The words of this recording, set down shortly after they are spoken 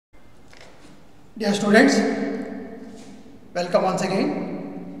Dear students, welcome once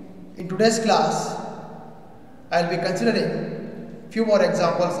again. In today's class, I will be considering few more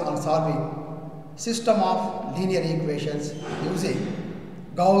examples on solving system of linear equations using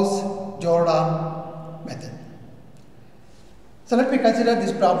Gauss-Jordan method. So let me consider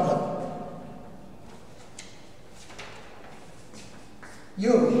this problem.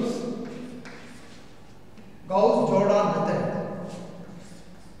 Use Gauss-Jordan method.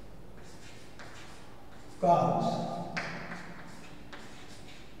 Gauss-Jordan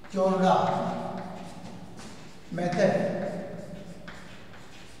method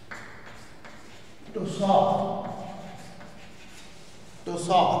to solve the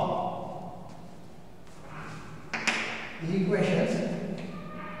equations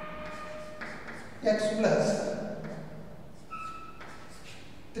x plus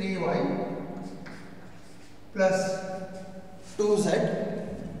 3y plus 2z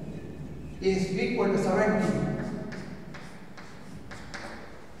is equal to 17.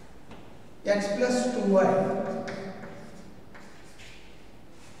 X plus 2y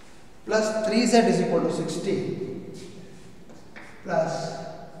plus 3z is equal to 16 plus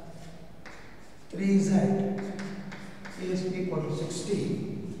 3z is equal to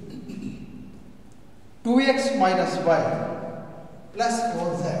 16. 2x minus y plus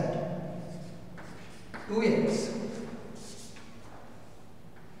 4z. 2x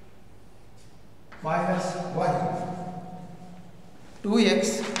minus y.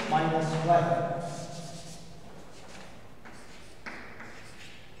 2x minus y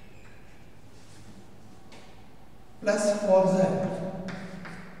plus 4z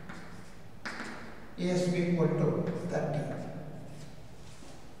is equal to 30.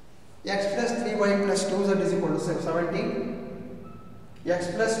 X plus 3y plus 2z is equal to 17. X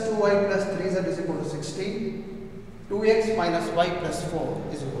plus 2y plus 3z is equal to 16. 2x minus y plus 4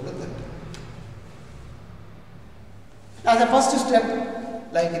 is equal to 30. As a first step,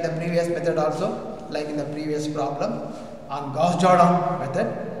 like in the previous method also, like in the previous problem on Gauss-Jordan method,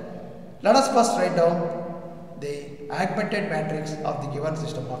 let us first write down the augmented matrix of the given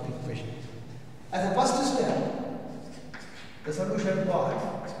system of equations. As a first step, the solution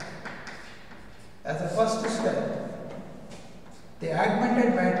part, as a first step, the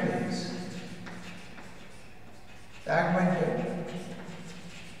augmented matrix of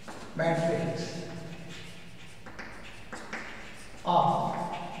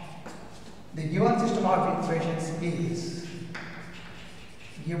the given system of equations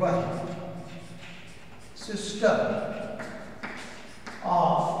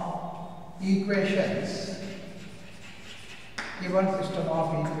is given system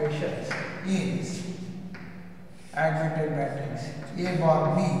of equations is augmented matrix A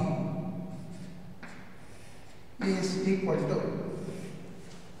bar B is equal to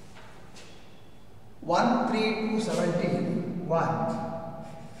 1, 3, 2, 17, 1,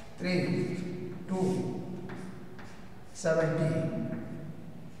 3, 2, 17,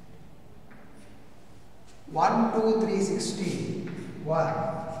 1, 2, 3, 16, 1,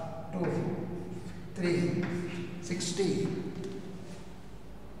 2, 3, 16,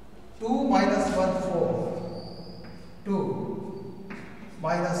 2 minus 1, 4, 2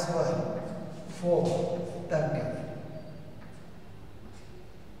 minus 1, 4, 30.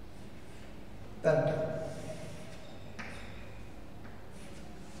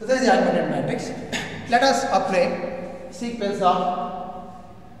 So this is the augmented matrix. Let us apply sequence of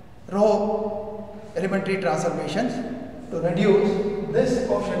row elementary transformations to reduce this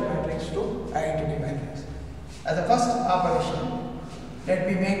quotient matrix to identity matrix. As a first operation, let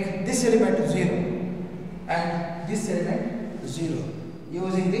me make this element 0 and this element 0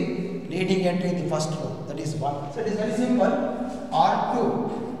 using the leading entry in the first row, that is 1. So it is very simple.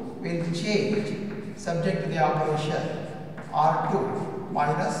 R2 will change subject to the operation R2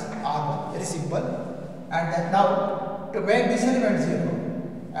 minus R1, very simple. And then now to make this element 0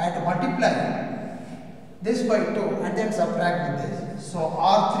 and to multiply this by 2 and then subtract with this. So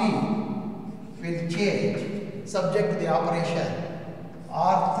R3 will change subject to the operation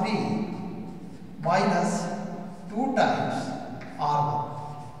R3 minus 2 times R1.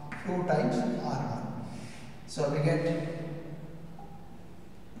 2 times R1. So we get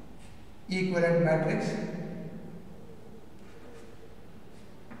equivalent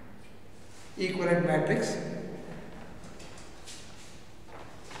matrix.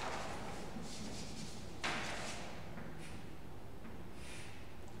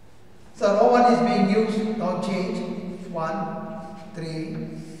 So row 1 is being used, now change 1, 3,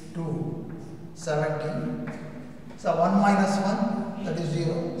 2, 17. So 1 minus 1, that is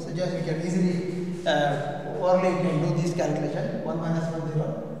 0. So just we can easily orally we can do this calculation. 1 minus 1,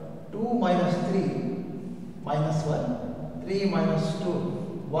 0. 2 minus 3, minus 1, 3 minus 2,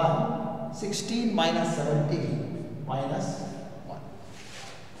 1, 16 minus 17 minus 1.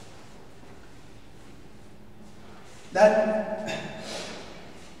 Then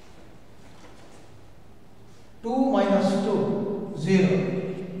 2 minus 2, 0.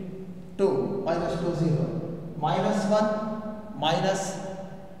 2 minus 2, 0. Minus 1, minus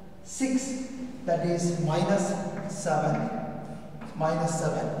 6, that is minus 7. Minus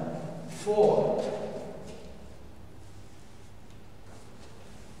 7. 4.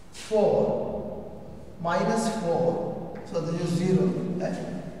 4. Minus 4. So this is 0.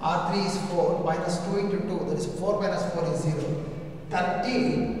 R3 is 4. Minus 2 into 2. That is 4 minus 4 is 0.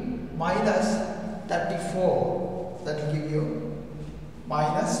 13 minus 34. That will give you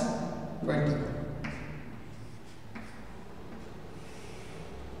minus 20.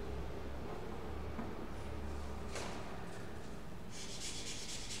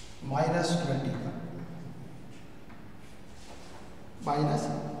 Minus 21. Minus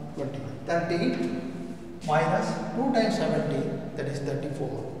 21. 13 minus 2 times 17, that is 34.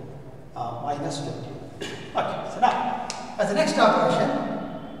 Minus 20. Okay, so now, as the next operation,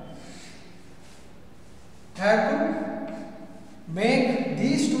 have to make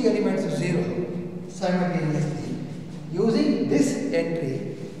these two elements 0 simultaneously using this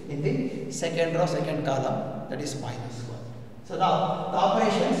entry in the second row, second column, that is minus 1. So now the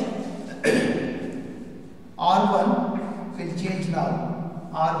operations R1 will change now.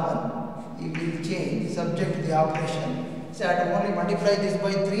 R1 it will change subject to the operation. So I have to only multiply this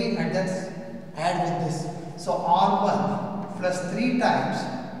by 3 and then add with this. So R1 plus 3 times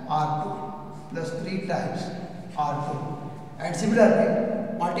R2 plus 3 times R2. And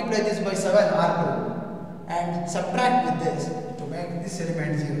similarly, multiply this by 7 R2 and subtract with this to make this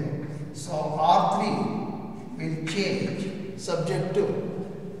element 0. So R3 will change subject to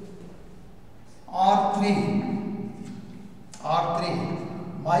R3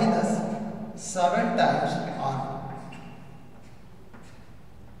 minus 7 times R2.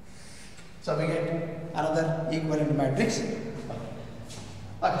 So we get another equivalent matrix.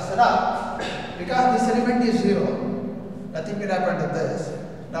 Okay, so now because this element is 0, nothing will happen to this.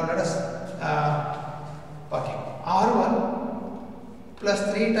 Now let us okay, R1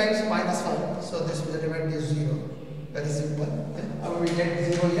 plus 3 times minus 1. So this element is 0. Very simple. Okay. How we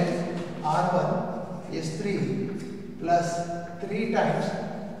get 0 here? R1 is 3 plus 3 times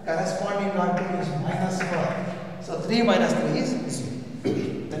corresponding R2 is minus 1. So 3 minus 3 is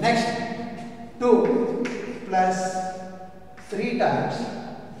 0. The next 2 plus 3 times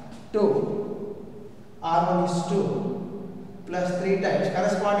 2. R1 is 2 plus 3 times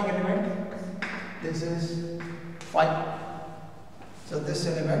corresponding element. This is 5. So this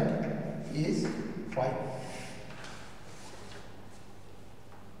element is 5.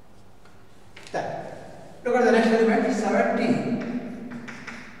 Then look at the next element, 17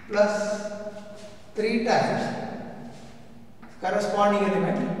 plus 3 times corresponding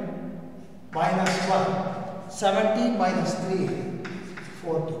element minus 1. 17 minus 3,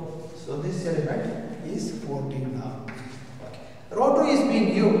 14. So this element is 14 now. Okay. Row 2 is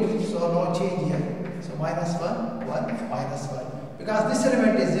being used, so no change here. So minus 1, 1, minus 1. Because this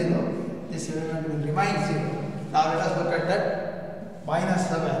element is 0, this element will remain 0. Now let us look at that. Minus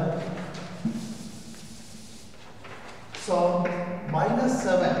 7. So minus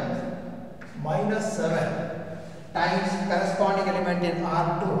 7 times corresponding element in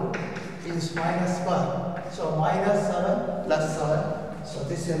R2 is minus 1. So minus 7 plus 7. So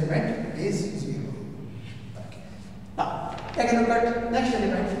this element is 0. Okay. Now take a look at next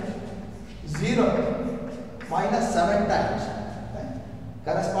element. 0 minus 7 times. Right?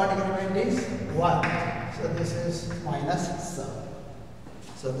 Corresponding element is 1. So this is minus 7.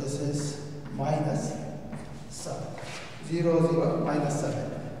 So this is minus 7. 0, 0, minus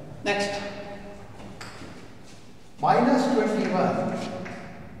 7. Next, minus 21,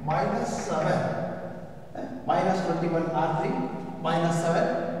 minus 7, minus 21 R3, minus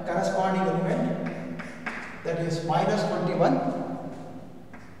 7, corresponding element, that is minus 21,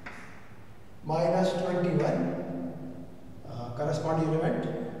 minus 21, corresponding element,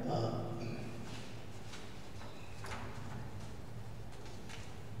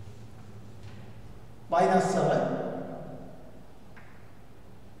 minus 7,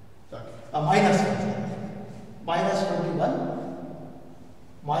 minus 1, minus 21,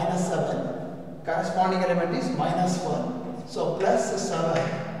 minus 7, corresponding element is minus 1, so plus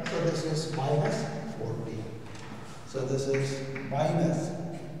 7, so this is minus 14. So this is minus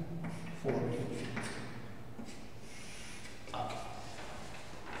 14. Okay.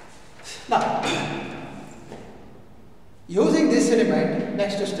 Now, using this element,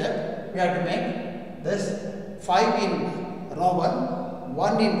 next step, we have to make this 5 in row 1,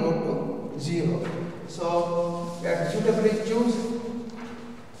 1 in row 2, 0. So we have to suitably choose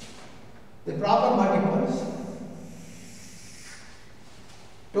the proper multiples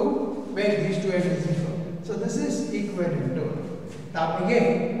to make these two entries 0. So this is equivalent to. Now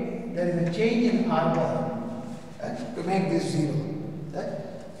again, there is a change in R1 to make this 0.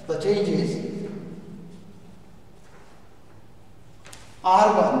 The change is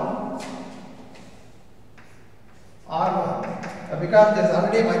R1, because there is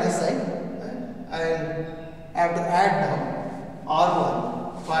already a minus sign, I have to add now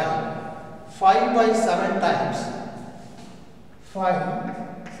R1, 5 by 7 times,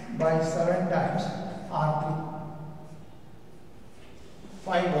 5 by 7 times R3,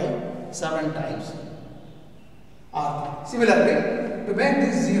 5 by 7 times R3. Similarly, to make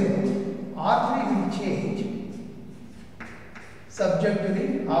this 0, R3 will change subject to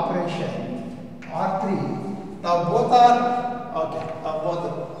the operation R3. Now both are okay, both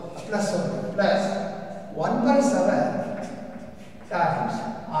plus 1 by 7 times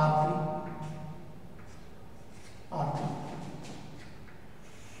R3.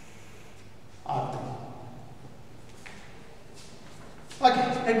 Okay,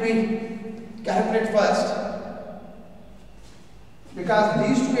 let me calculate first. Because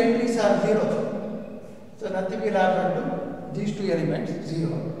these two entries are 0, so nothing will happen to these two elements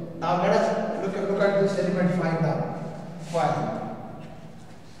 0. Now let us look at this element 5 now. 5.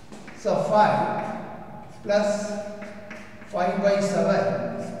 So 5 plus 5 by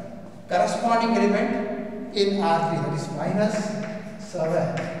 7, corresponding element in R3, that is minus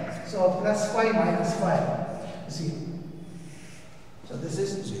 7. So plus 5 minus 5, 0. So this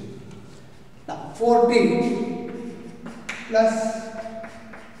is 0. Now 14 plus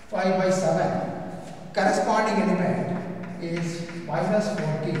 5 by 7, corresponding element is minus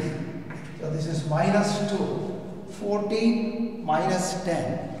 14. So this is minus 2. 14 minus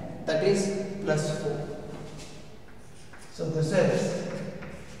 10, that is plus 4. So this is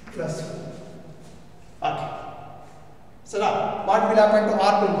plus 4. Okay. So now what will happen to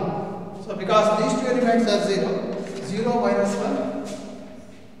R2 now? So because these two elements are 0, 0 minus 1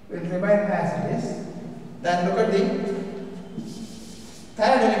 will remain as it is. Then look at the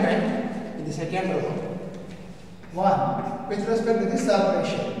third element in the second row. 1 with respect to this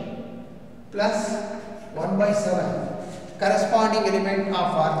operation plus 1 by 7, corresponding element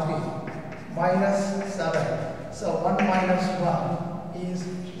of R3 minus 7. So 1 minus 1 is 0.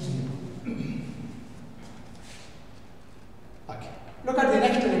 Okay. Look at the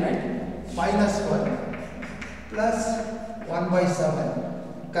next element, minus 1 plus 1 by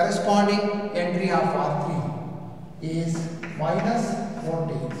 7, corresponding entry of R3 is minus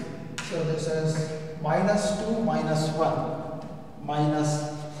 14. So this is minus 2 minus 1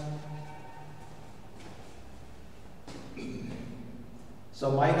 minus. So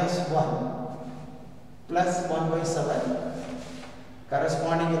minus 1 plus 1 by 7,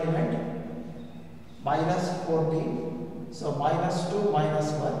 corresponding element minus 14. So minus 2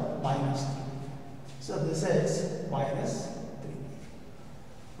 minus 1 minus 3. So this is minus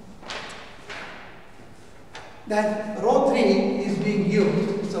 3. Then row 3 is being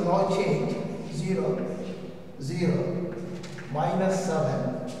used. So no change. 0, 0, minus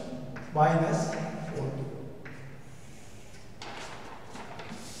 7, minus 14.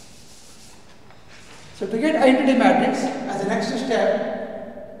 So to get identity matrix, as the next step,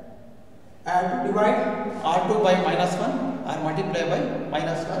 I have to divide R2 by minus 1 or multiply by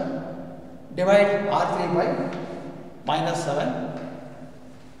minus 1, divide R3 by minus 7.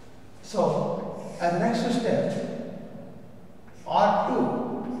 So as the next step, R2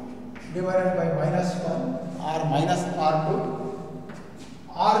 divided by minus 1 or minus R2,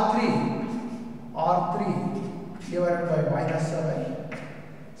 R3 divided by minus 7.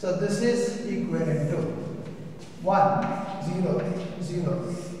 So this is equivalent to 1, 0,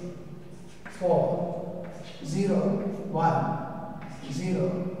 0, 4, 0, 1,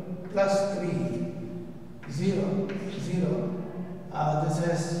 0, plus 3, 0, 0. This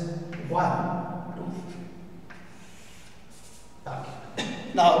is 1, 2. Okay.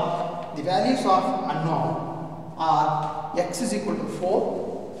 Now the values of unknown are x is equal to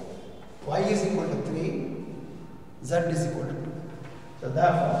 4, y is equal to 3, z is equal to 2. So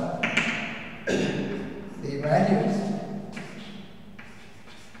therefore, the values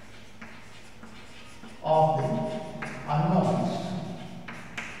of the unknowns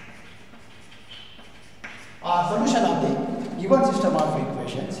are solution of the given system of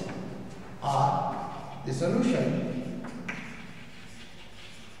equations are the solution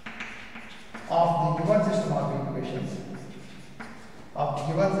of the given system of equations of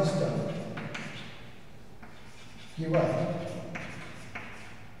given system given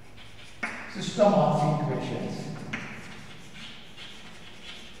system of equations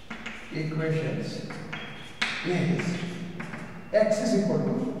is x is equal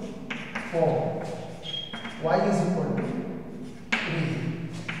to 4, y is equal to 3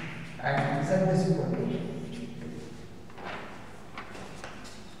 and z is equal to 2.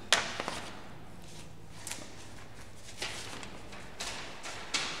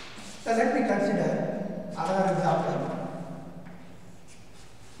 So let me consider another example.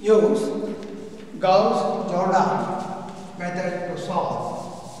 Use Gauss-Jordan method to solve.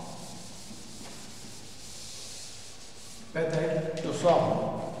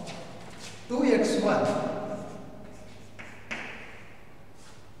 2x1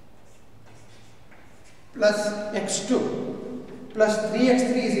 plus x2 plus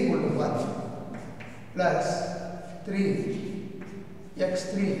 3x3 is equal to 1 plus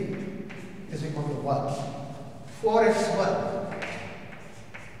 3x3 is equal to 1. 4x1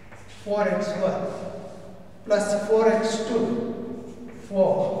 plus 4x2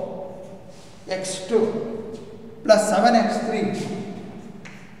 4x2 plus 7x3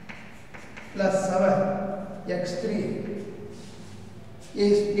 plus 7x3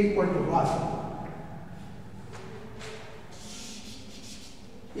 is equal to 1.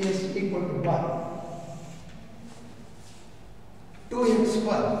 Is equal to 1.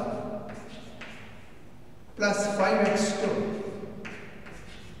 2x1 plus 5x2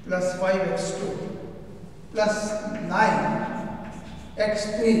 plus 5x2 plus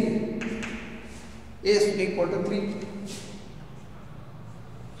 9x3 is equal to 3.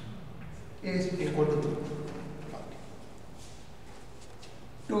 Is equal to 3.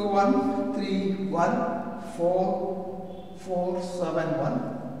 2 1 3 1 4 4 7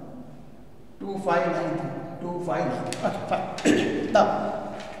 1 2 5 9 2 5 9. Okay, fine.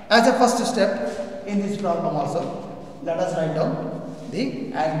 Now, as a first step in this problem also, let us write down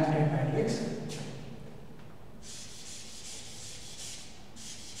the augmented matrix.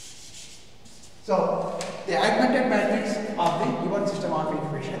 So, the augmented matrix of the given system of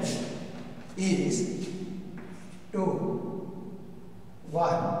equations is 2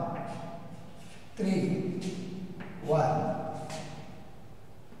 1 3 1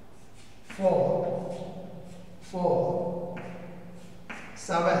 4 4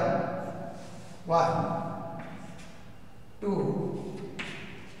 7 1 2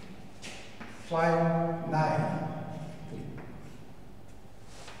 5 9 3.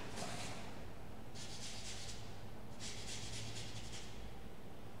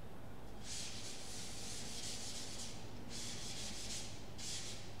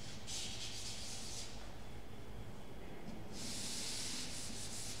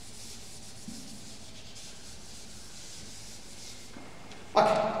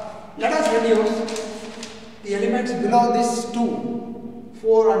 Okay, let us reduce the elements below this 2,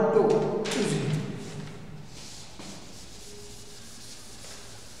 4 and 2 to 0.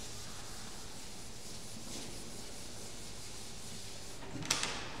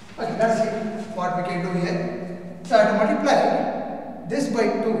 Okay, let's see what we can do here. So I have to multiply this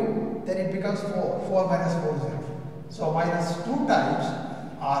by 2, then it becomes 4. 4 minus 4 is 0. So minus 2 times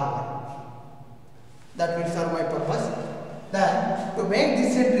R1. That will serve my purpose. Then to make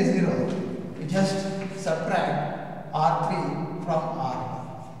this entry 0, we just subtract R3 from R1.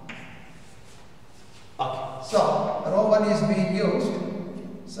 Okay. So row 1 is being used.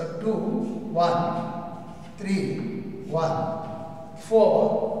 So 2, 1, 3, 1,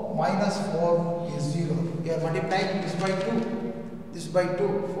 4 minus 4 is 0. We are multiplying this by 2. This by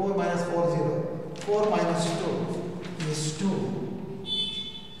 2. 4 minus 4 0. 4 minus 2 is 2.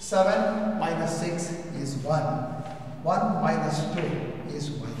 7 minus 6 is 1. 1 minus 2 is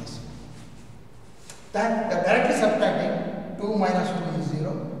minus 1. Then directly subtracting 2 minus 2 is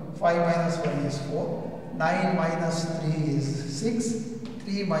 0. 5 minus 1 is 4. 9 minus 3 is 6.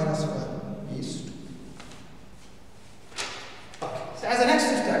 3 minus 1 is 2. Okay. So as a next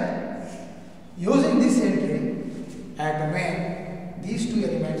step, using this entry, I have to make these two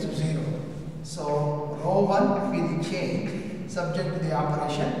elements 0. So row 1 will change subject to the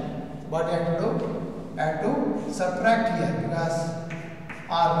operation. What I have to do? I have to subtract here because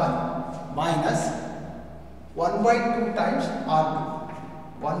R1 minus 1 by 2 times R2.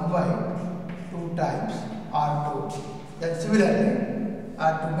 1 by 2 times R2. Then similarly, I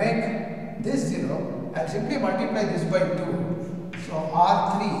have to make this 0 and simply multiply this by 2. So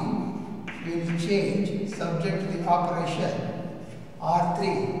R3 will change subject to the operation R3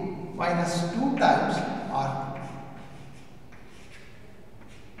 minus 2 times R2.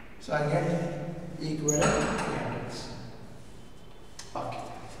 So I get equivalent matrix. Okay.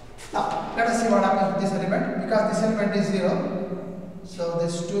 Now let us see what happens with this element. Because this element is 0, so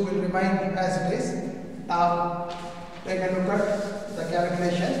this 2 will remain as it is. Now take a look at the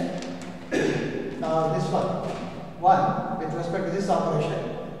calculation. Now this one 1 with respect to this operation,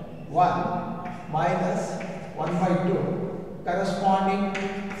 1 minus 1 by 2 corresponding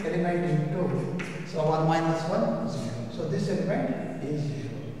element in 2. So 1 minus 1 0. So this element is 0.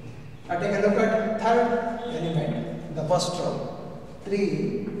 Now take a look at third element in the first row,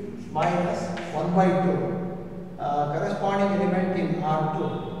 3 minus 1 by 2 corresponding element in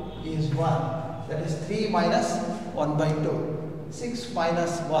R2 is 1. That is 3 minus 1 by 2. 6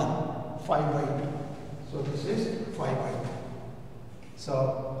 minus 1, 5 by 2. So this is 5 by 2.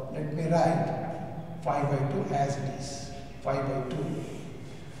 So let me write 5 by 2 as it is. 5 by 2.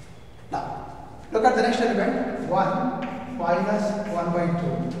 Now look at the next element. 1 minus 1 by 2.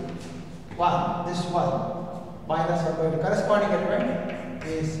 1, this 1 minus 1 by 2. Corresponding element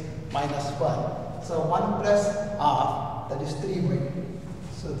is minus 1. So 1 plus half, that is 3 by 2.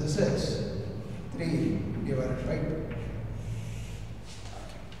 So this is 3 divided by 2.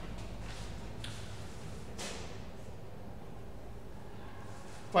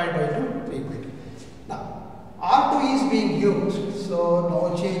 5 by 2, 3 by 2. Now, R2 is being used, so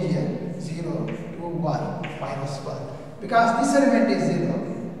no change here, 0 to 1 minus 1. Because this element is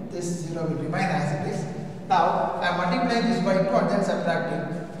 0, this 0 will remain as it is. Now, I am multiplying this by 2 and then subtracting.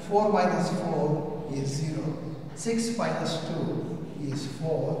 4 minus 4 is 0. 6 minus 2 is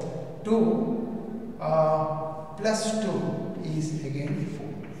 4. 2 plus 2 is again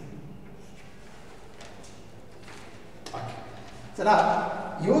 4. Okay. So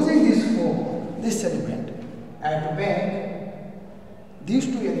now, using this 4, this element, I have to make these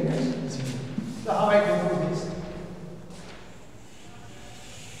two elements 0. So how I can do this?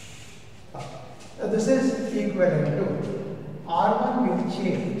 This is equivalent to R1 will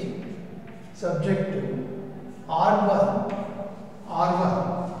change subject to R1.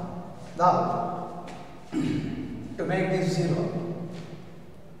 Now, to make this 0,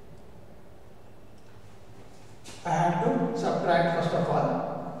 I have to subtract first of all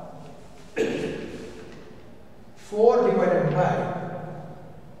 4 divided by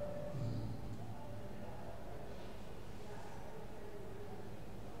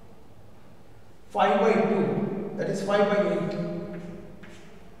 5 by 2, that is 5 by 8.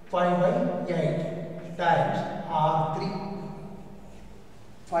 5 by 8 times R3.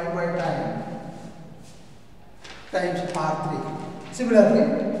 5 by 9 times R3. Similarly,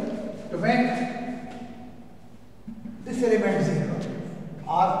 to make this element 0,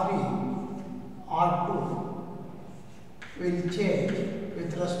 R3, R2 will change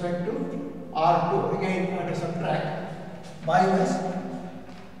with respect to R2. Again, I have to subtract minus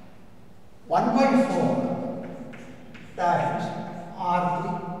 1 by 4 times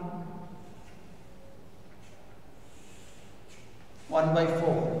R3. 1 by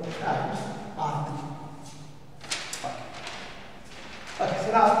 4 times R3. Okay,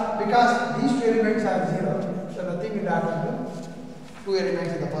 so now because these two elements are 0, so nothing will happen to two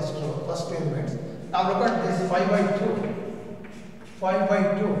elements in the first row, first two elements. Now look at this 5 by 2. 5 by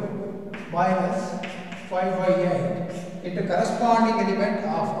 2 minus 5 by 8 into corresponding element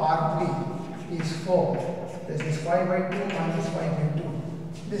of R3 is 4. This is 5 by 2 minus 5 by 2.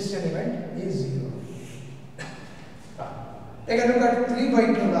 This element is 0. Take a look at 3 by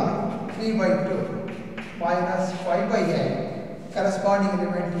 2 now. 3 by 2 minus 5 by 8. Corresponding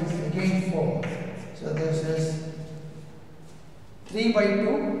element is again 4. So this is 3 by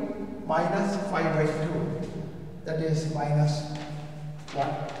 2 minus 5 by 2. That is minus 1.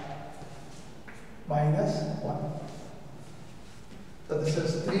 Minus 1. So this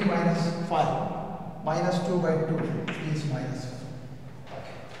is 3 minus 5. Minus 2 by 2 is minus 1.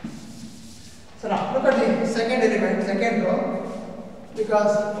 Okay. So now look at the second element, second row.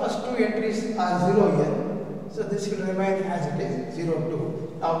 Because first two entries are 0 here. So this will remain as it is, 0,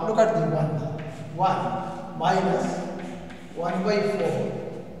 2. Now look at the 1 now. 1 minus 1 by 4.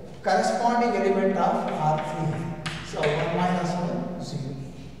 Corresponding element of R3. So 1 minus 1, 0.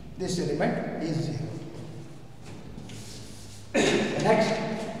 This element is 0. Next,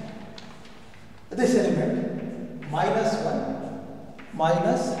 this element minus 1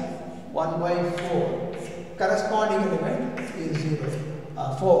 minus 1 by 4. Corresponding element is 0.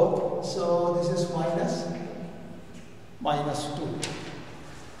 4. So this is minus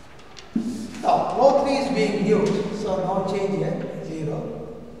 2. Now row 3 is being used, so no change here.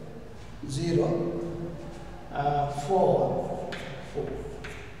 0, 0, 4, 4.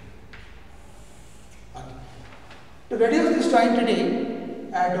 Okay. To reduce this to identity,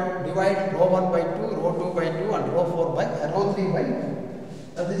 I have to divide row 1 by 2, row 2 by 2 and row 3 by 2.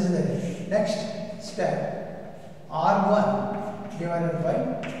 So this is the next step. R1 divided by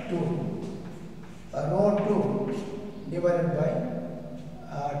 2. Row 2 divided by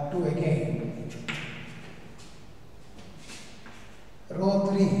 2 again. Row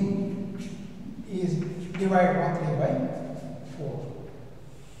 3 is divide row 3 by 4.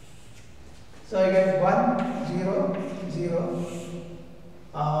 So I get 1, 0, 0,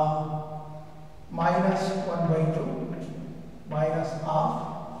 minus 1 by 2, minus half,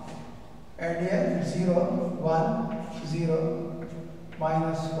 and here 0, 1, 0,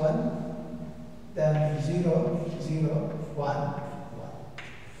 minus 1, then 0, 0, 1, 1.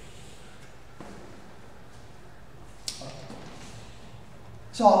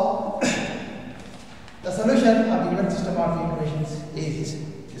 So, the solution of the given system of equations is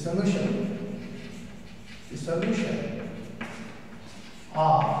the solution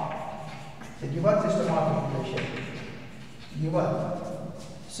of the given system of equation. Given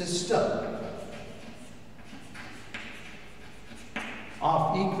system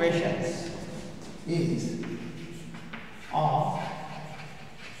of equations is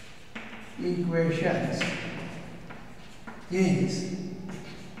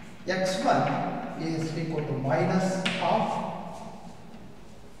x1 is equal to minus half,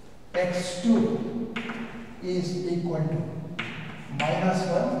 x2 is equal to minus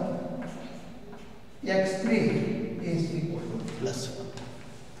 1, x3 is equal to plus 1.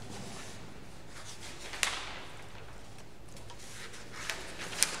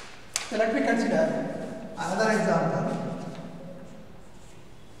 So let me consider another example.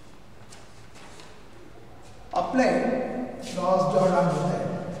 Apply Gauss-Jordan method.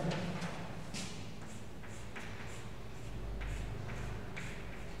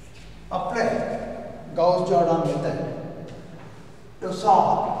 Apply Gauss-Jordan method to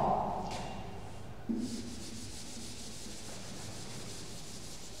solve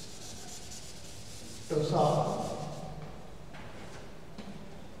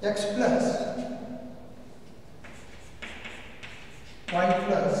x plus y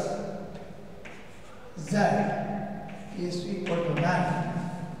plus z is equal to 9.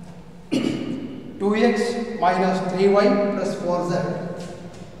 2x minus 3y plus 4z.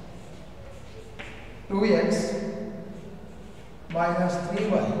 2x minus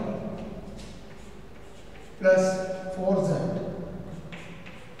 3y plus 4z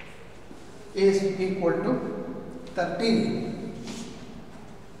is equal to 13.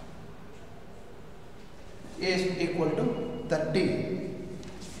 Is equal to 13.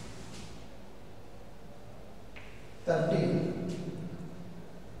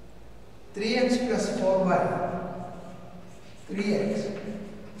 3x plus 4y. 3x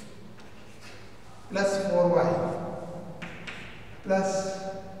plus 4y plus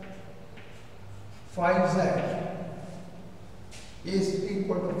 5z is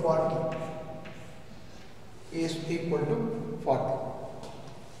equal to 40. Is equal to 40.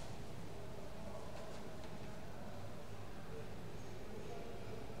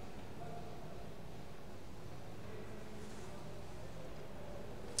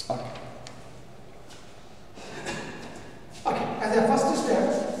 Okay, as a first step,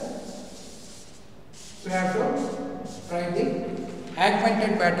 we have to write the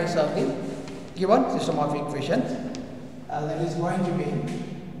augmented matrix of the given system of equations. That is going to be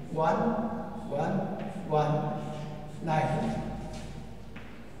 1, 1, 1, 9,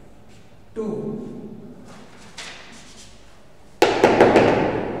 2,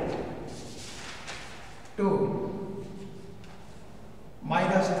 2,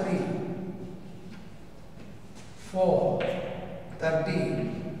 minus 3, 4,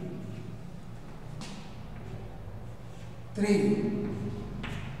 13, 3,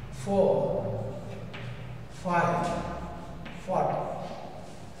 4, 5, 40.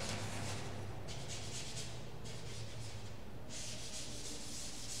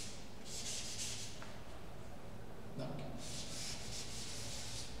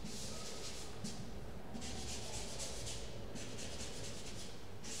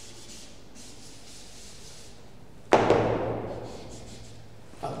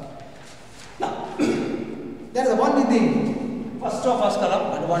 There is one in the first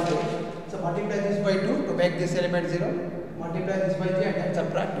column advantage. So multiply this by 2 to make this element 0. Multiply this by 3 and then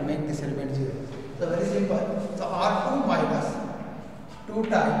subtract to make this element 0. So very simple. So R2 minus 2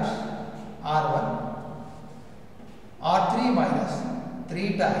 times R1. R3 minus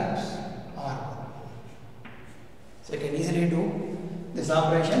 3 times R1. So you can easily do this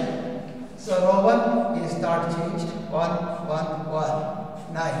operation. So row 1 is not changed. 1, 1,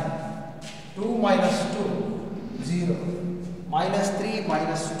 1, 9. 2 minus 2. 0, minus 3,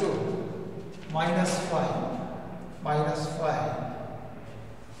 minus 2, minus 5, minus 5,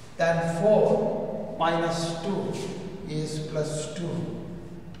 Then 4 minus 2 is plus 2.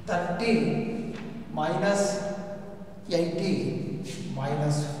 13 minus 18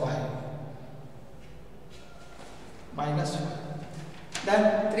 minus 5. Minus 5.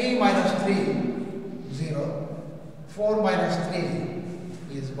 Then 3 minus 3, 0. 4 minus 3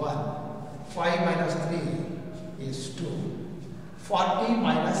 is 1. 5 minus 3 is 2. 40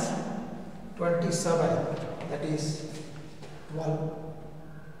 minus 27, that is 12.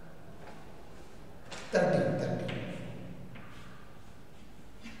 30.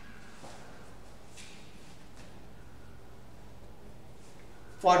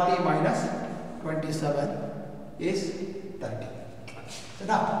 40 minus 27 is 30. So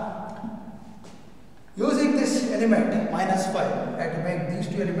now, using this element minus 5, I have to make these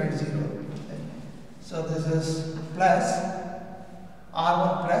two elements 0. So this is plus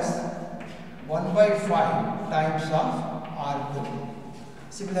R1 plus 1 by 5 times of R2.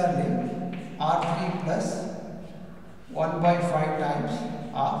 Similarly, R3 plus 1 by 5 times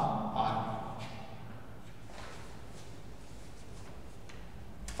of R.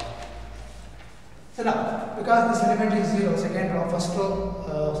 So now, because this element is 0, second row, first column,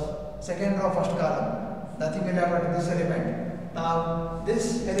 nothing will happen to this element. Now,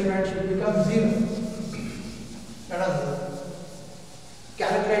 this element should become 0. Let us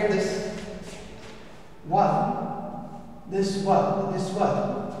calculate this 1, this 1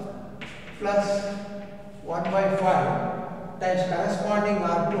 plus 1 by 5 times corresponding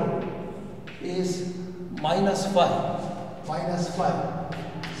R2 is minus 5.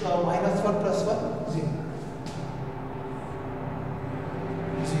 So minus 1 plus 1, 0.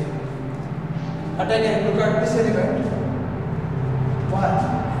 And again, look at this element 1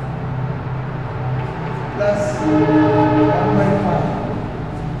 plus 1 by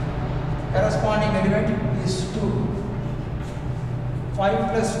 5. Corresponding element is 2. 5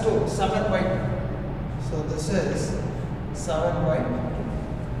 plus 2, 7 by 2. So this is 7 by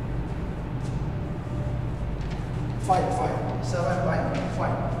 5. 7 by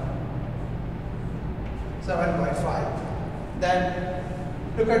 5. 7 by 5. Then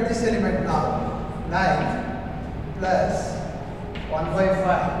look at this element now. 9 plus 1 by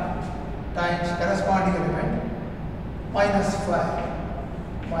 5 times corresponding element minus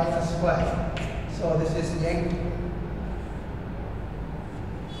 5. So this is 8.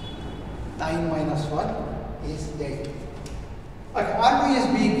 9 minus 1 is 8. Okay, R2 is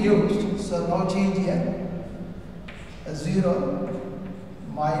being used, so no change here. 0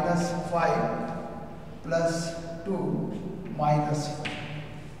 minus 5 plus 2 minus 5.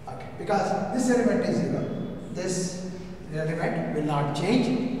 Okay, because this element is 0, this element will not change.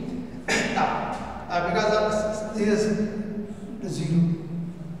 Now, because of this is 0,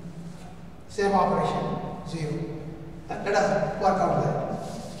 same operation, 0. Let us work out that.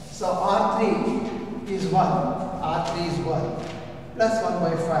 So R3 is 1 plus 1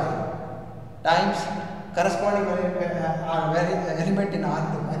 by 5 times corresponding element in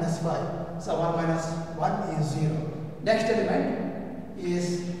R2 minus 5. So 1 minus 1 is 0. Next element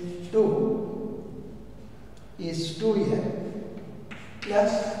is 2 here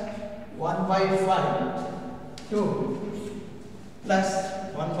plus 1 by 5, 2 plus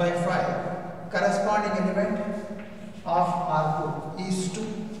 1 by 5. Corresponding element of R2 is 2.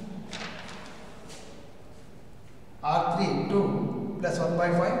 R3, 2 plus 1 by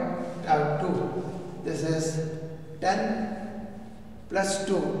 5, 2. This is 10 plus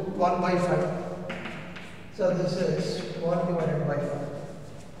 2, 1 by 5. So this is 1 divided by 5.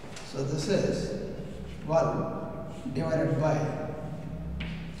 So this is 1 divided by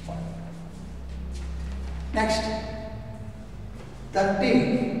 5. Next,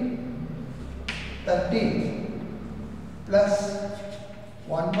 13 plus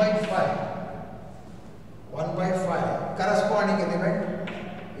 1 by 5. 1 by 5. Corresponding element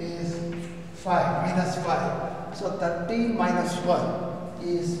is 5, minus 5. So 13 minus 1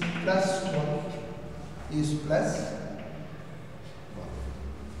 is plus 12. Is plus 1.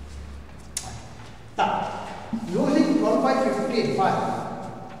 Now, using 12 by 15, 5,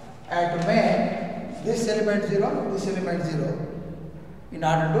 I have to make this element 0, this element 0 in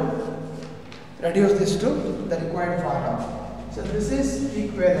order to reduce this to the required formula. So this is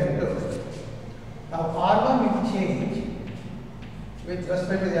equivalent to, now R1 will change with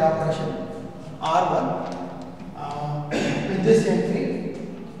respect to the operation. R1 with this entry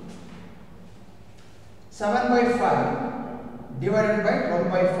 7 by 5 divided by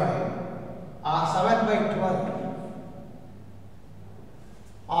 12 by 5 or 7 by 12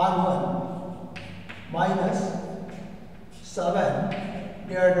 R1 minus 7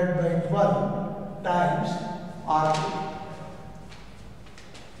 divided by 12 times R2.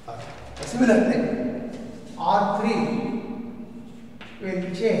 Okay. Similarly, R3 will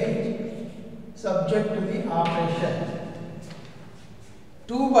change subject to the operation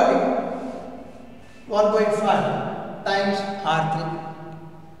 2 by 12 by 5 times R3.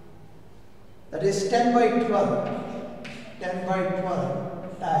 That is 10 by 12. 10 by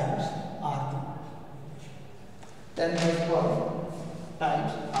 12 times R3. 10 by 12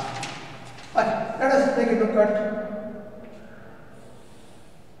 times R3. Okay, let us take a look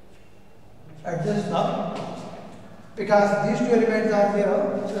at this now. Because these two elements are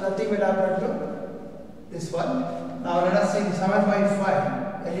 0, so nothing will happen to this one. Now let us see the 7 by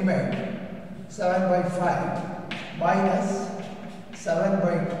 5 element. 7 by 5 minus 7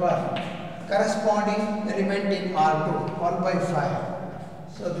 by 12. Corresponding element in R2, 12 by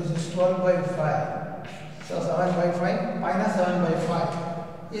 5. So this is 12 by 5. So 7 by 5 minus 7 by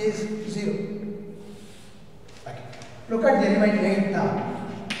 5 is 0. Okay. Look at the element 8 now.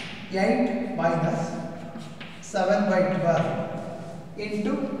 8 minus 7 by 12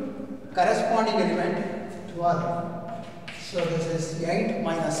 into corresponding element 12. So this is 8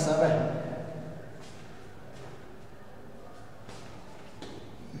 minus 7.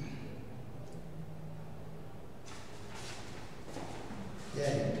 8.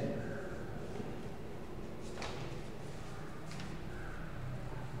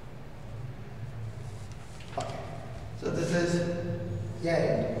 Okay. So this is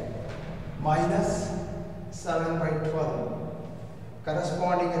 8 minus 7 by 12.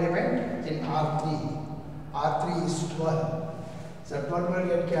 Corresponding element in R3. R3 is 12. So 12 will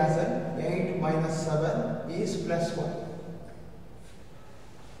get cancelled. 8 minus 7 is plus 1.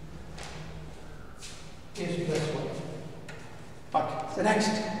 Is plus 1. Okay. So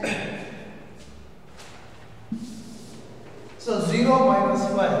next. So 0 minus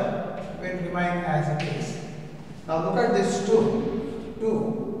 5 will remain as it is. Now look at this 2.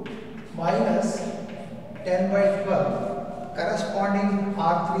 2 minus 10 by 12 corresponding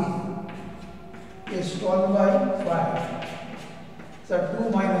R3 is 12 by 5. So 2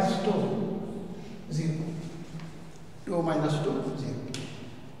 minus 2, 0. 2 minus 2, 0.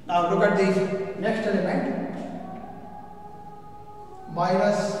 Now look at the next element.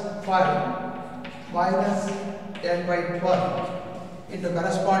 Minus 5 minus 10 by 12 into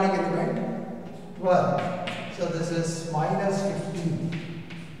corresponding element 12. So this is minus 15.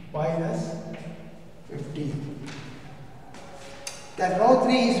 Minus 15. Then row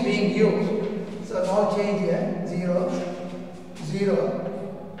 3 is being used. So no change here. 0,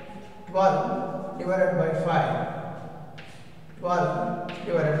 0, 12 divided by 5. 12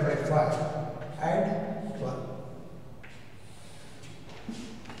 divided by 5 and 12.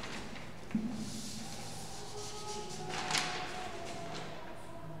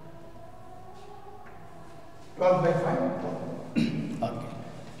 12 by 5. Okay.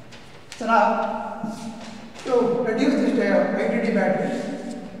 So now, to reduce this identity matrix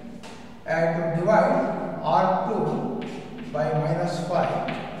and to divide R2 by minus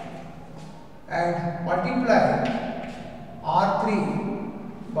 5 and multiply R3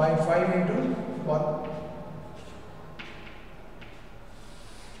 by 5 into 1.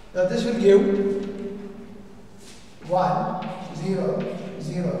 So this will give 1, 0,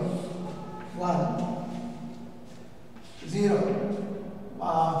 0, 1. 0, 1,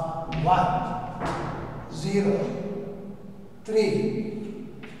 0, 3,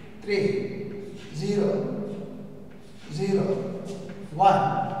 3, 0, 0, 1,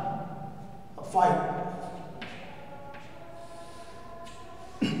 5.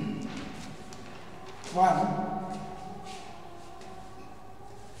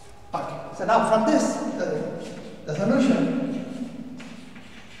 Okay. So now from this, the solution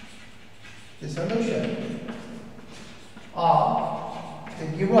of the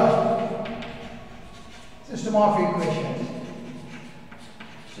given system of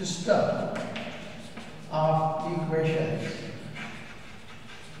equations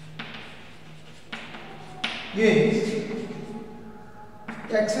is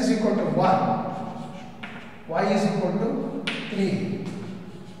x is equal to 1, y is equal to 3,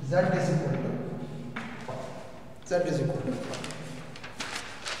 z is equal to 5.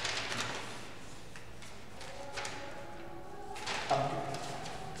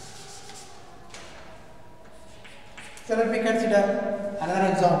 So let me consider another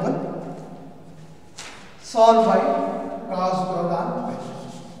example. Solve by Gauss-Jordan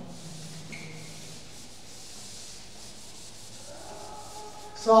method.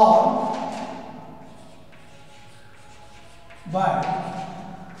 Solve by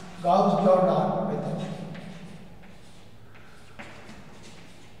Gauss-Jordan method.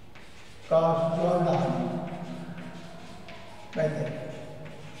 Gauss-Jordan method.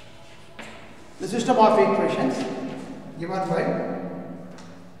 the system of equations given by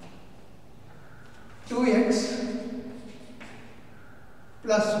 2x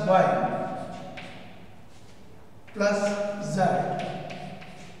plus y plus z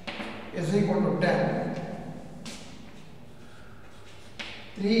is equal to 10.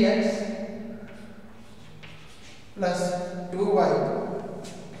 3x plus 2y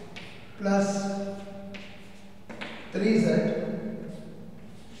plus 3z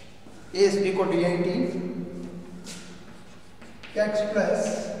is equal to 18. X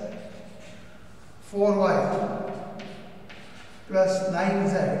plus 4y plus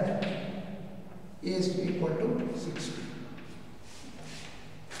 9z is equal to 60.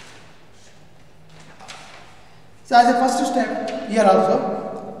 So as a first step, here also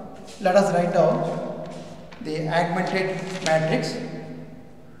let us write down the augmented matrix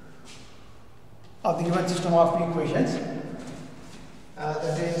of the given system of equations.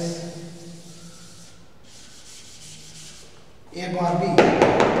 That is A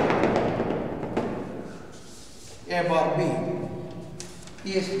bar B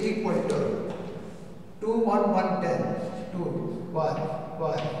is equal to 2 1 1 10 2 1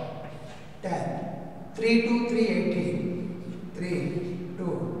 1 10 3 2 3 18 3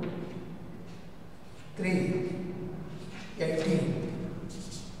 2 3 18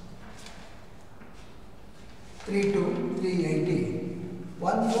 3 2 3 18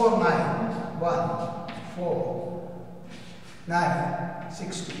 1 4 9 1 4 9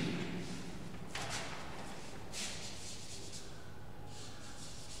 60.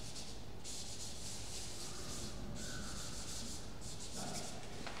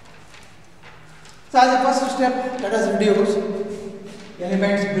 So as a first step, let us reduce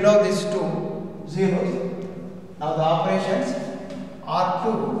elements below these two zeros. Now the operations R2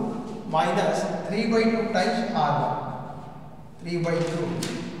 minus 3 by 2 times R1. 3 by 2.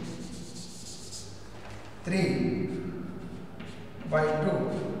 3 by 2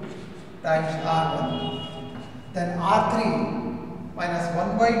 times R1. Then R3 minus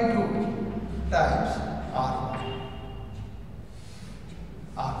 1 by 2 times R1.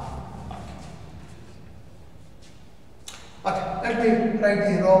 Okay, let me write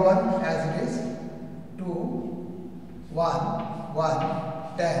the row 1 as it is. 2, 1, 1,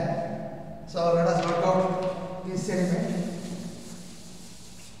 10. So let us work out this element.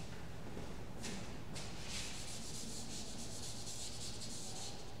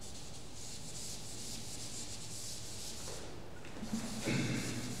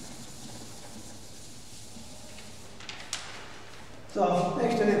 So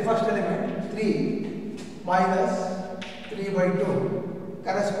next element, first element 3 minus 3 by 2,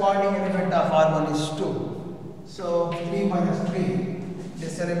 corresponding element of R1 is 2. So 3 minus 3,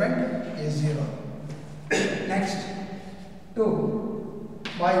 this element is 0. Next 2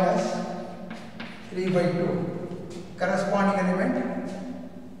 minus 3 by 2, corresponding element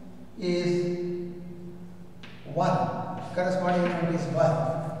is 1. Corresponding element is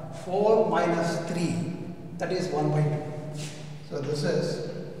 1. 4 minus 3, that is 1 by 2. So this is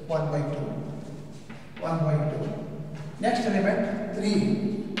 1 by 2. 1 by 2. Next element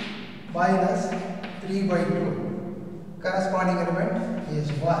 3 minus 3 by 2, corresponding element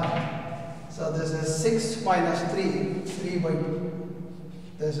is 1. So this is 6 minus 3, 3 by 2.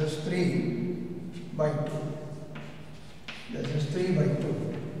 This is 3 by 2. This is 3 by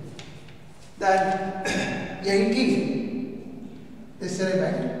 2. Then 18, this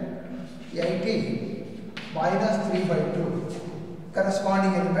element 18 minus 3 by 2,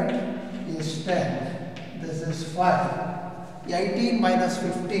 corresponding element is 10. This is 5. 18 minus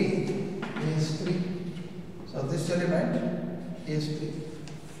 15 is 3. So this element is 3.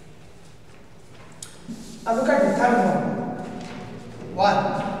 Now look at the third one.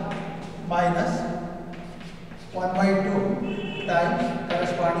 1 minus 1 by 2 times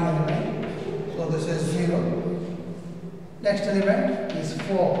corresponding element. So this is 0. Next element is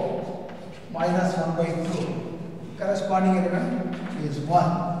 4 minus 1 by 2. Corresponding element is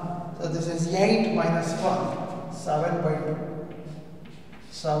 1. So this is 8 minus 1, 7 by 2.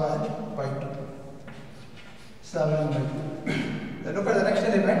 7 by 2. 7 by 2. Then look at the next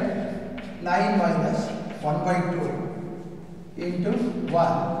element. 9 minus 1 by 2 into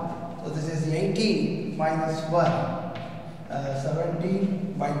 1. So this is 18 minus 1,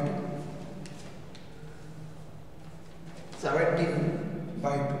 17 by 2. 17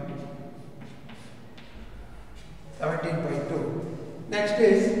 by 2. 17 by 2. Next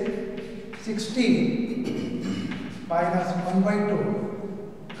is 16 minus 1 by 2.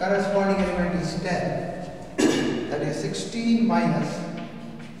 Corresponding element is 10. That is 16 minus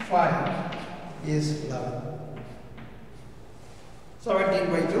 5 is 11. 17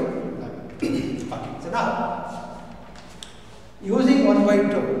 by 2, 11. Okay. So now, using 1 by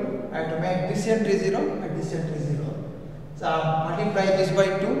 2, I have to make this entry 0 and this entry 0. So multiply this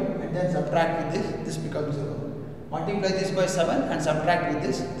by 2 and then subtract with this, this becomes 0. Multiply this by 7 and subtract with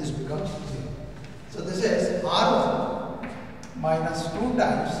this becomes 0. So this is R1 minus 2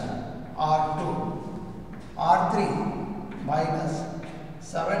 times R2, R3 minus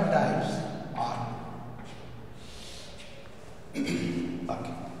 7 times R2.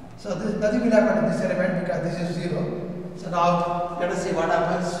 Okay. So this nothing will happen to this element because this is 0. So now let us see what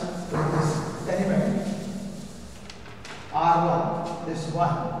happens to this element. R1, this 1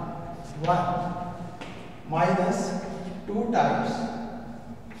 minus 2 times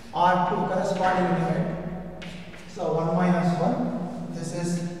R2 corresponding element. So 1 minus 1, this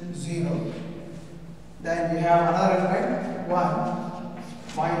is 0. Then we have another element 1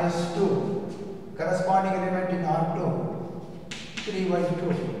 minus 2 corresponding element in R2, 3 by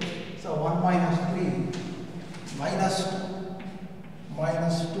 2. So 1 minus 3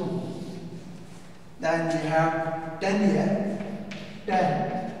 minus 2. Then we have 10 here,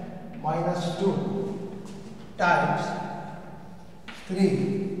 10 minus 2 times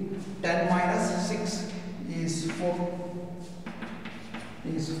 3, 10 minus 6 is 4,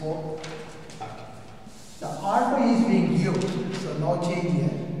 The R2 is being used, so no change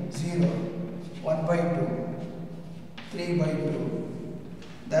here, 0, 1 by 2, 3 by 2,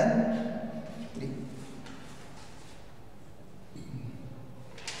 then 3.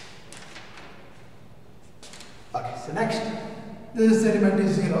 Okay, so next, this element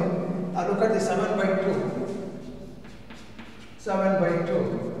is 0. Now look at the 7 by 2. 7 by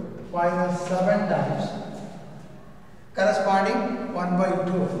 2 minus 7 times corresponding 1 by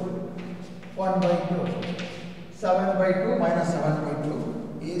 2. 1 by 2. 7 by 2 minus 7 by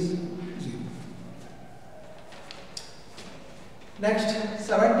 2 is 0. Next,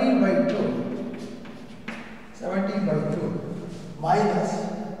 17 by 2. 17 by 2 minus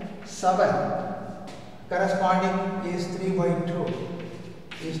 7 corresponding is 3 by 2.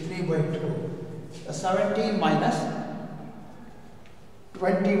 Is 3 by 2. 17 minus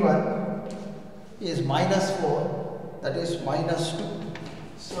 21 is minus 4, that is minus 2.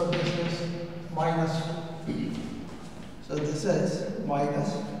 So this is minus 2. So this is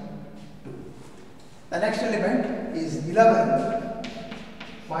minus 2. The next element is 11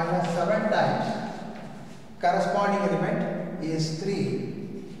 minus 7 times corresponding element is 3.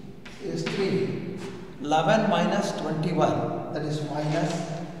 11 minus 21, that is minus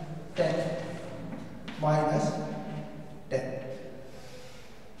 10. Minus 10.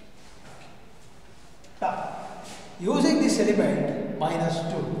 Now, using this element minus 2,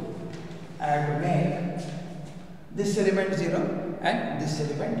 I have to make this element 0 and this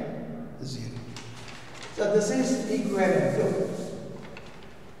element 0. So this is equivalent to.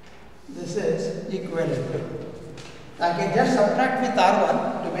 This is equivalent to. I can just subtract with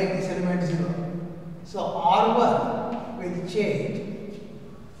R1 to make this element 0. So R1 will change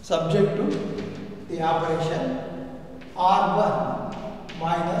subject to the operation R1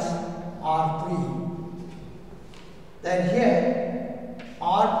 minus R3. Then here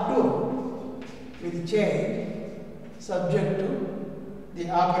R2 will change subject to the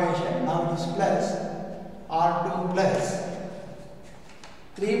operation, now it is plus R2 plus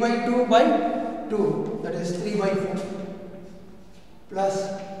 3 by 2 by 2, that is 3 by 4 plus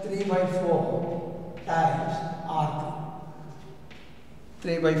 3 by 4 times R3.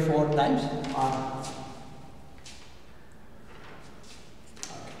 3 by 4 times R3.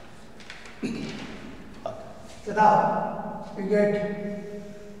 So now we get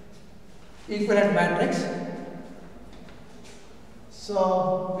equivalent matrix.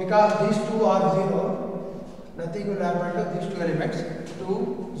 So because these two are 0, nothing will happen to these two elements.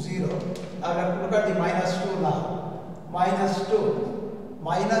 2, 0. Now look at the minus 2 now. Minus 2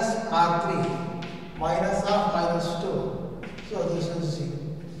 minus R3 minus of minus 2. So this is 0.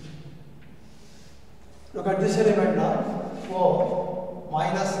 Look at this element now. 4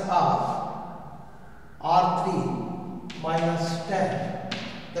 minus of R3 minus 10,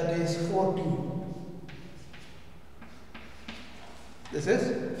 that is 14. This is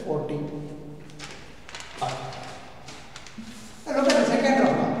 14. Now look at the second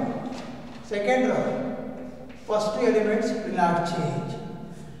row now. Second row, first two elements will not change.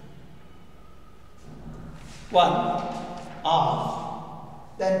 1 half,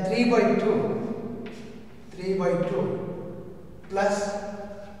 then 3 by 2, 3 by 2 plus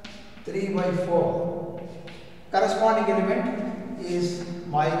 3 by 4. Corresponding element is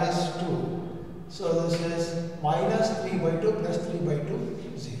minus 2. So this is minus 3 by 2 plus 3 by 2,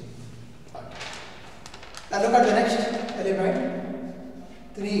 0. Now look at the next element,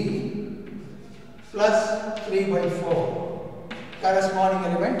 3 plus 3 by 4.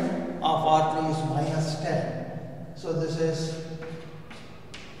 Corresponding element of R3 is minus 10. So this is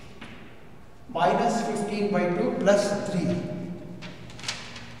minus 15 by 2 plus 3.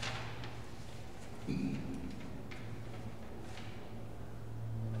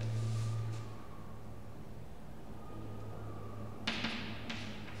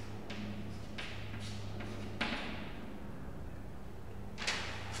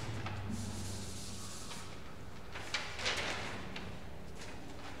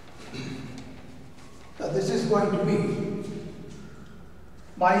 So this is going to be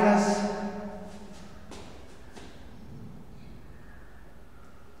minus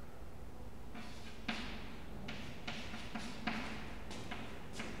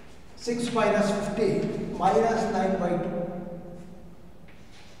 6 minus 15 minus 9 by 2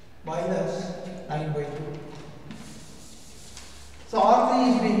 minus 9 by 2. So R3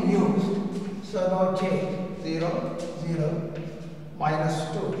 is being used. So now change 0, 0, minus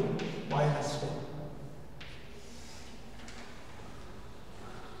 2, minus 2.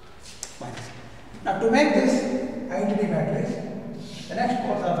 Minus. Now to make this identity matrix, the next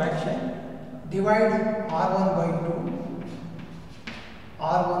course of action, divide R1 by 2,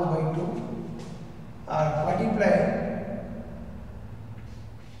 R1 by 2, multiply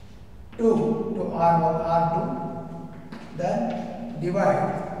 2 to R1, R2, then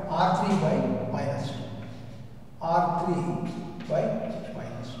divide R3 by minus 2, R3 by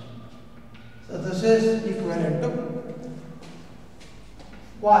minus 2. So this is equivalent to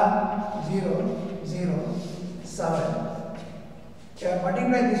 1, 0, 0, 7. You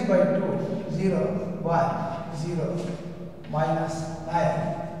multiply this by 2, 0, 1, 0, minus 9.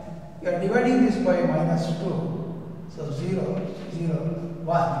 You are dividing this by minus 2. So 0, 0,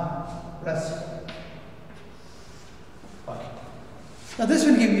 1 plus 1. Now this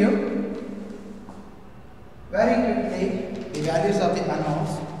will give you very quickly the values of the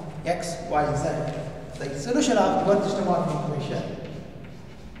unknowns x, y, z. The solution of one system of equation.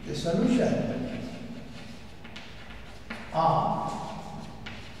 The solution of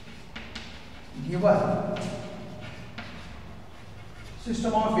given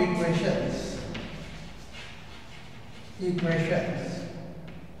system of equations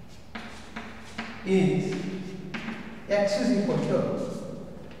is x is equal to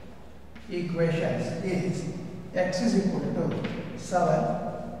x is equal to 7,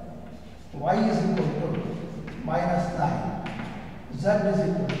 y is equal to minus 9, z is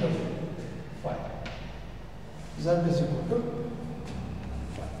equal to 5. Z is equal to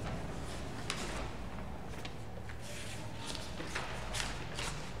 5.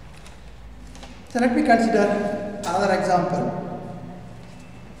 So let me consider another example.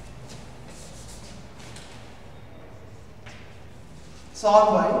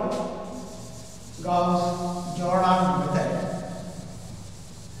 Solved by Gauss-Jordan method.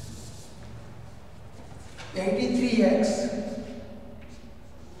 83x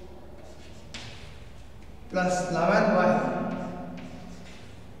plus 11y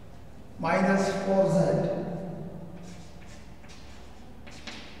minus 4z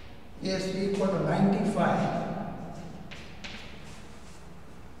is equal to 95.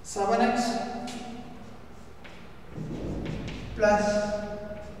 7x plus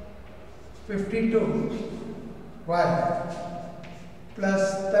 52y plus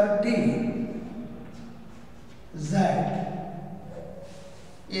 13z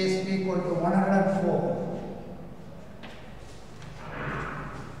is equal to 104.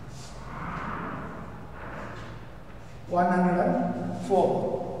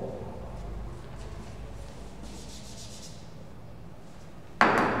 104.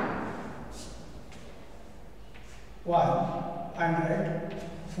 And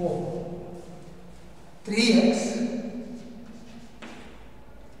 4. 3x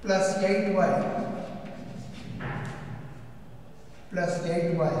plus 8y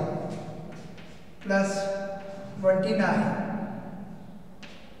plus 29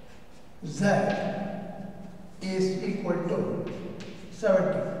 z is equal to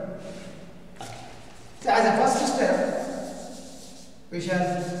 70. So as a first step, we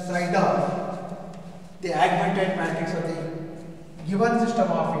shall write down the augmented matrix of the given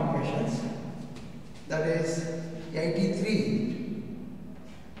system of equations, that is 83,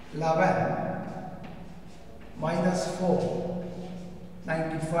 11, minus 4,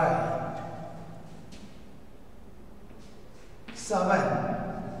 95, 7,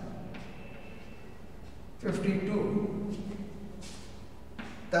 52,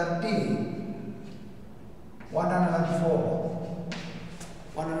 13, 104,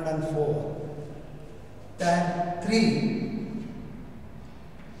 104, then 3,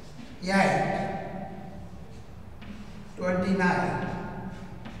 8, 29,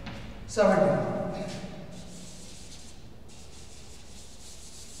 70.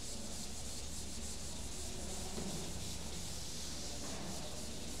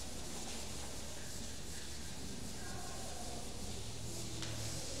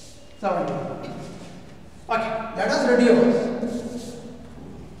 Okay, let us reduce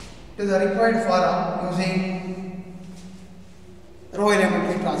to the required form using row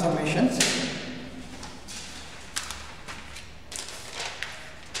elementary transformations.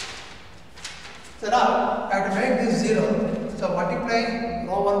 So now I have to make this 0. So multiply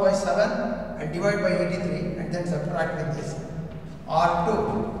row 1 by 7 and divide by 83 and then subtract with this. R2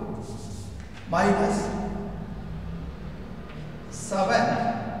 minus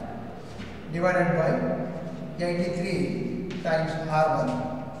 7 divided by 83 times R1.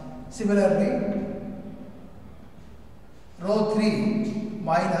 Similarly, row 3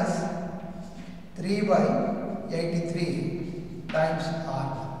 minus 3 by 83 times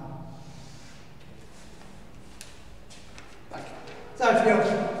R1. Okay. So if your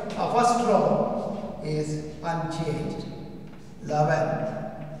first row is unchanged,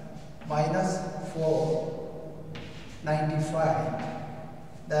 11 minus 4, 95.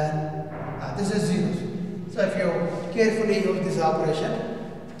 Then this is 0. So if you carefully use this operation,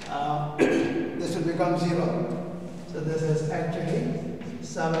 this will become 0. So this is actually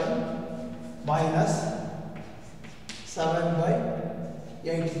 7 minus 7 by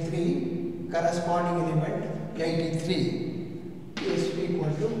 83, corresponding element 83 is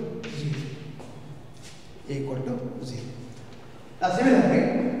equal to 0. Equal to 0. Now similarly,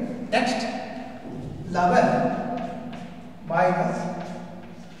 next 11 minus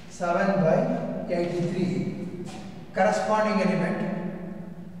 7 by 83, corresponding element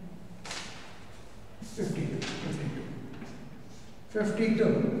 52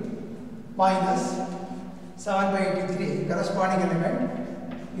 minus 7 by 83, corresponding element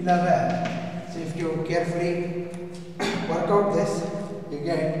 11. So if you carefully work out this, you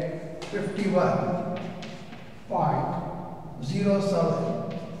get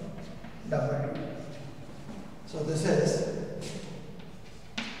 51.07. So this is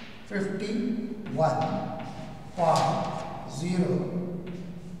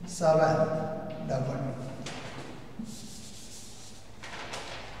 51.07.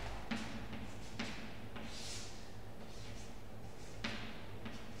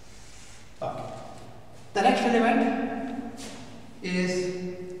 Okay. The next element is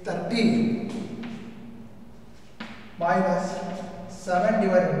 13 minus 7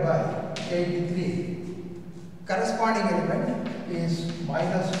 divided by 83. Corresponding element is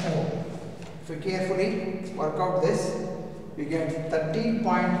minus 4. If you carefully work out this, you get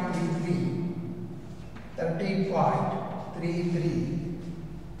 13.3373.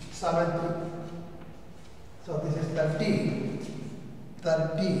 So this is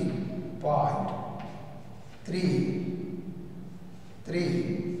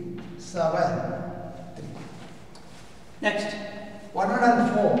 13.3373. Next,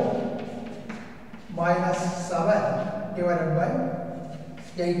 104 minus 7 divided by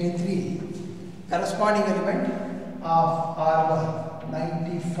 83. Corresponding element of R1,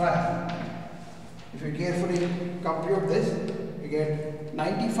 95. If you carefully compute this, you get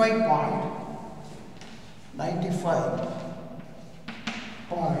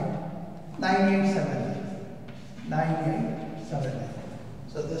 95.987.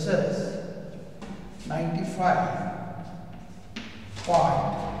 So this is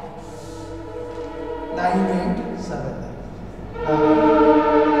 95.987.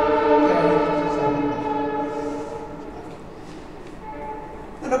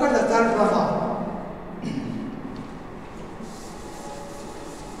 Look at the third one now.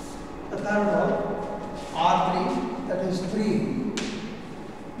 The third one, R3, that is 3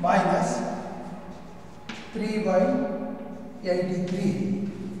 minus 3 by 83.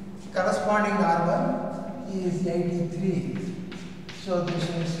 Corresponding R1 is 83. So this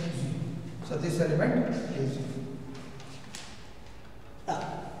is 0. So this element is 0. Now,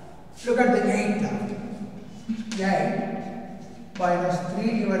 look at the 8 now. 8 minus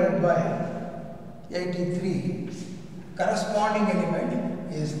 3 divided by 83. Corresponding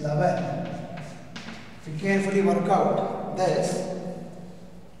element is 11. If you carefully work out this,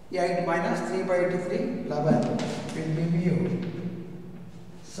 8 minus 3 by 83, 11 will give you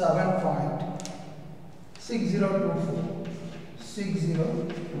 7.6024.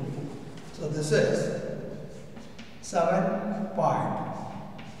 So this is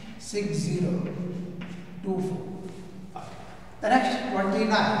 7.6024. The next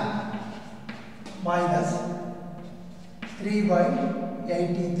 29 minus 3 by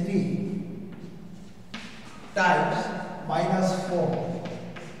 83 times minus 4.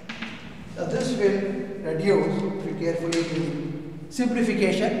 So this will reduce, if you carefully do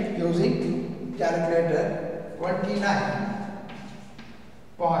simplification using calculator, 29.1445.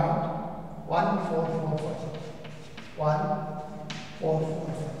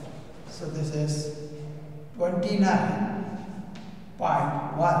 1445. So this is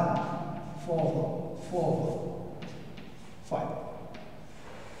 29.1445.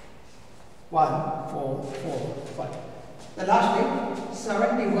 1445. The last bit,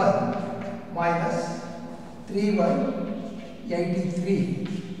 71 minus 3183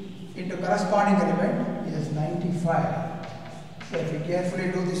 into corresponding element is 95. So if you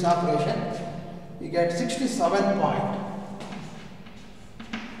carefully do this operation, you get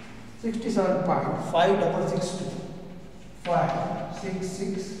 67.5662.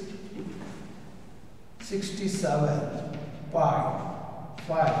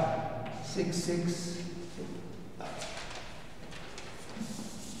 67.566.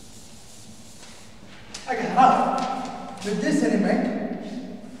 Okay, now with this element,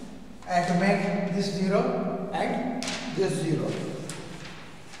 I have to make this 0 and this 0.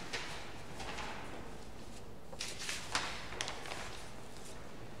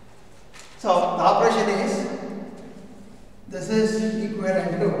 So the operation is, this is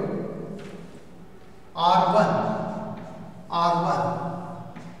equivalent to R1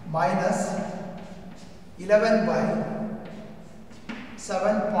 minus 11 by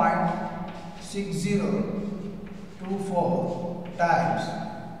 7.6024 times.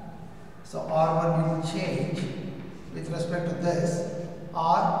 So R1 will change with respect to this,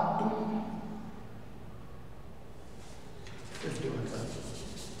 R2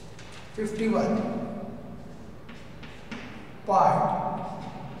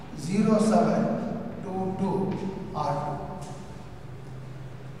 51.0722 R2.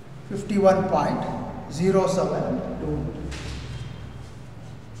 51.072.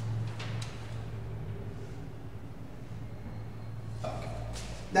 Okay.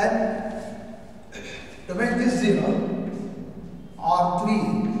 Then to make this 0, R3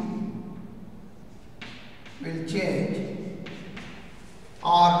 will change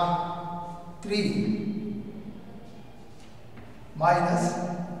R3 minus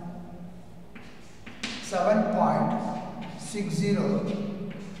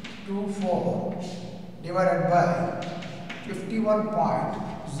 7.6024 divided by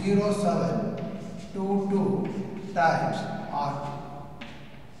 51.0722 times R2.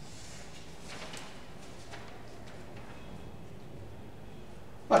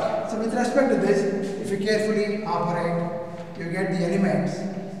 Okay, so with respect to this, if you carefully operate, you get the elements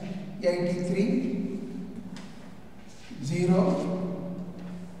 83, 0,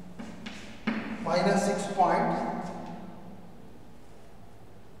 minus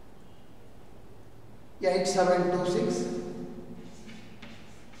 6.8726,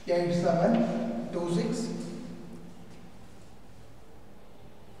 8726,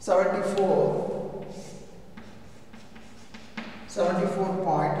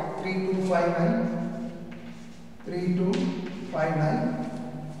 74.3259, 3259.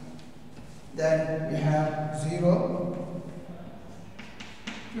 Then we have 0,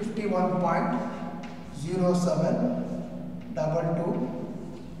 51.0722,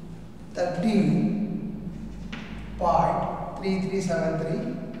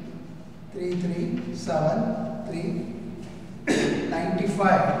 13.3373, 3373,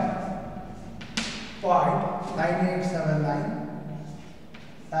 95.9879,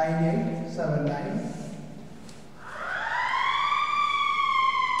 9879,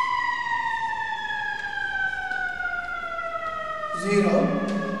 0,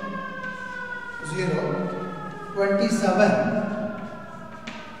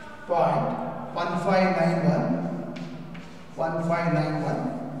 27.1591, 1591,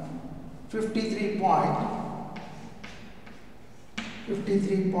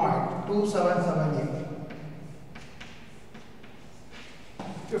 53.2778,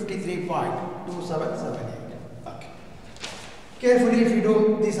 53.2778. Okay. Carefully, if you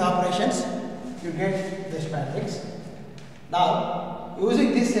do these operations, you get this matrix. Now,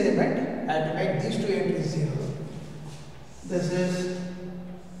 using this element, I have to make these two entries 0. This is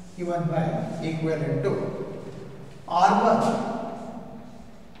given by equivalent to R1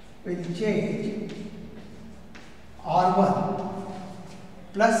 will change R1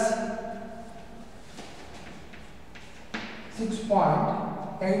 plus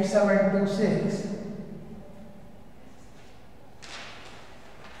 6.8726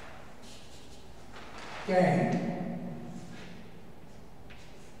 can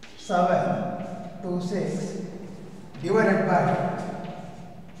 726 divided by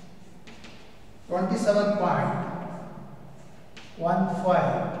 27.5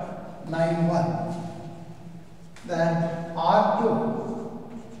 1591. Then R2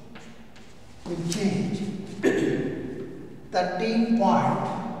 will change 13 point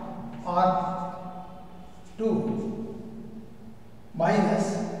R2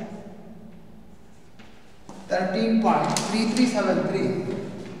 minus 13.3373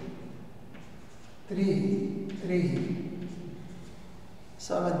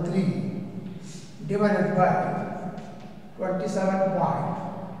 divided by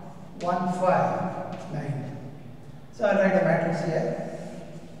 27.159. So I'll write a matrix here.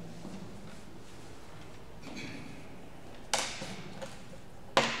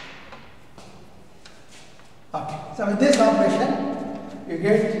 Okay. So with this operation, you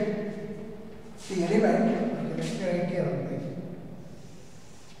get the element. Okay, let's write here only.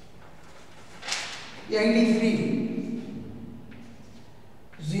 83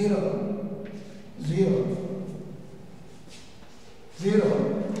 0 0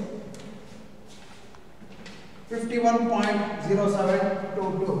 0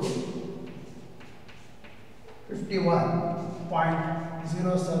 51.0722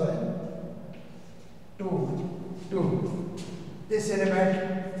 51.0722. This element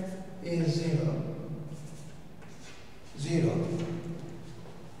is 0 0.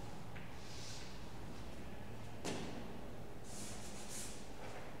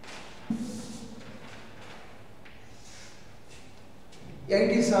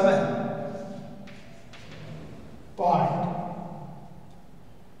 Point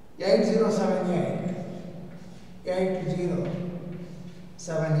 8078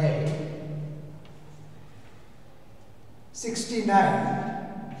 8078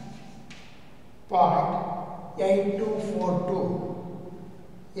 69.8242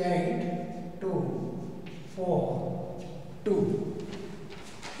 8242.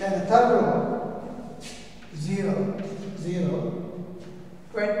 Then the third row 0 0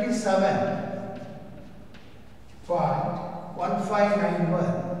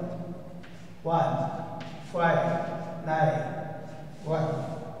 27.1591 1591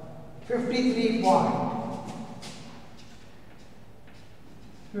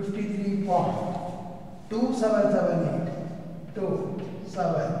 53.2778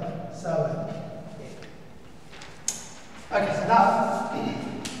 2778. Okay, so now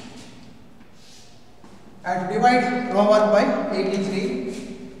I have to divide row 1 by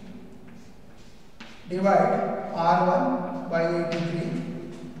 83. Divide R1 by 83.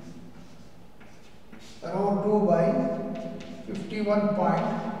 Row 2 by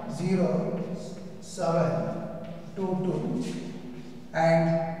 51.0722 and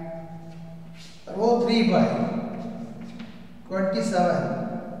row 3 by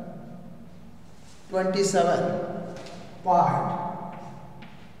 27.1591.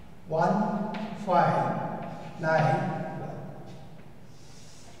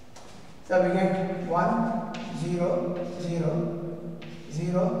 So we get 1 0 0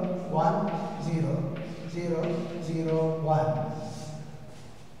 0 1 0 0 0 1.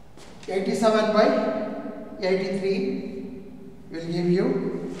 87 by 83 will give you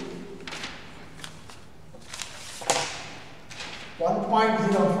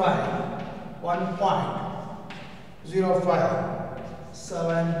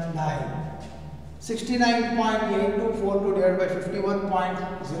 1.0579. 69.8242 divided by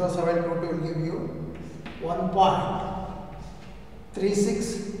 51.0722 will give you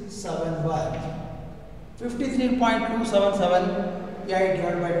 1.3671. 53.2778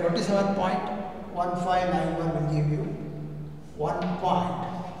 divided by 27.1591 will give you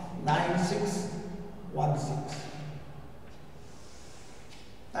 1.9616.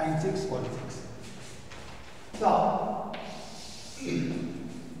 9616. So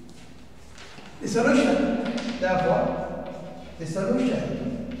the solution, therefore, the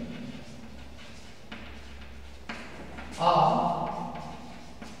solution of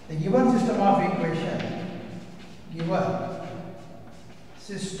the given system of equation, given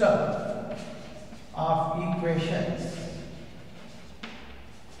system of equations,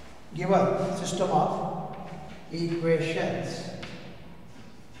 given system of equations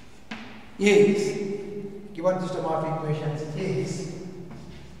is, given system of equations is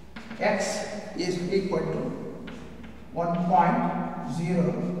x is equal to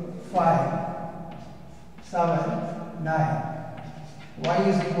 1.0579, y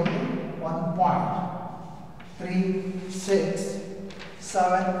is equal to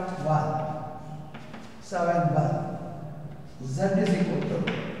 1.3671, z is equal to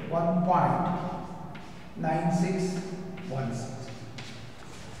 1.9616.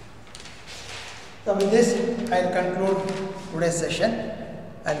 So with this I will conclude today's session.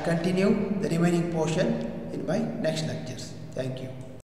 I will continue the remaining portion in my next lectures. Thank you. Thank you.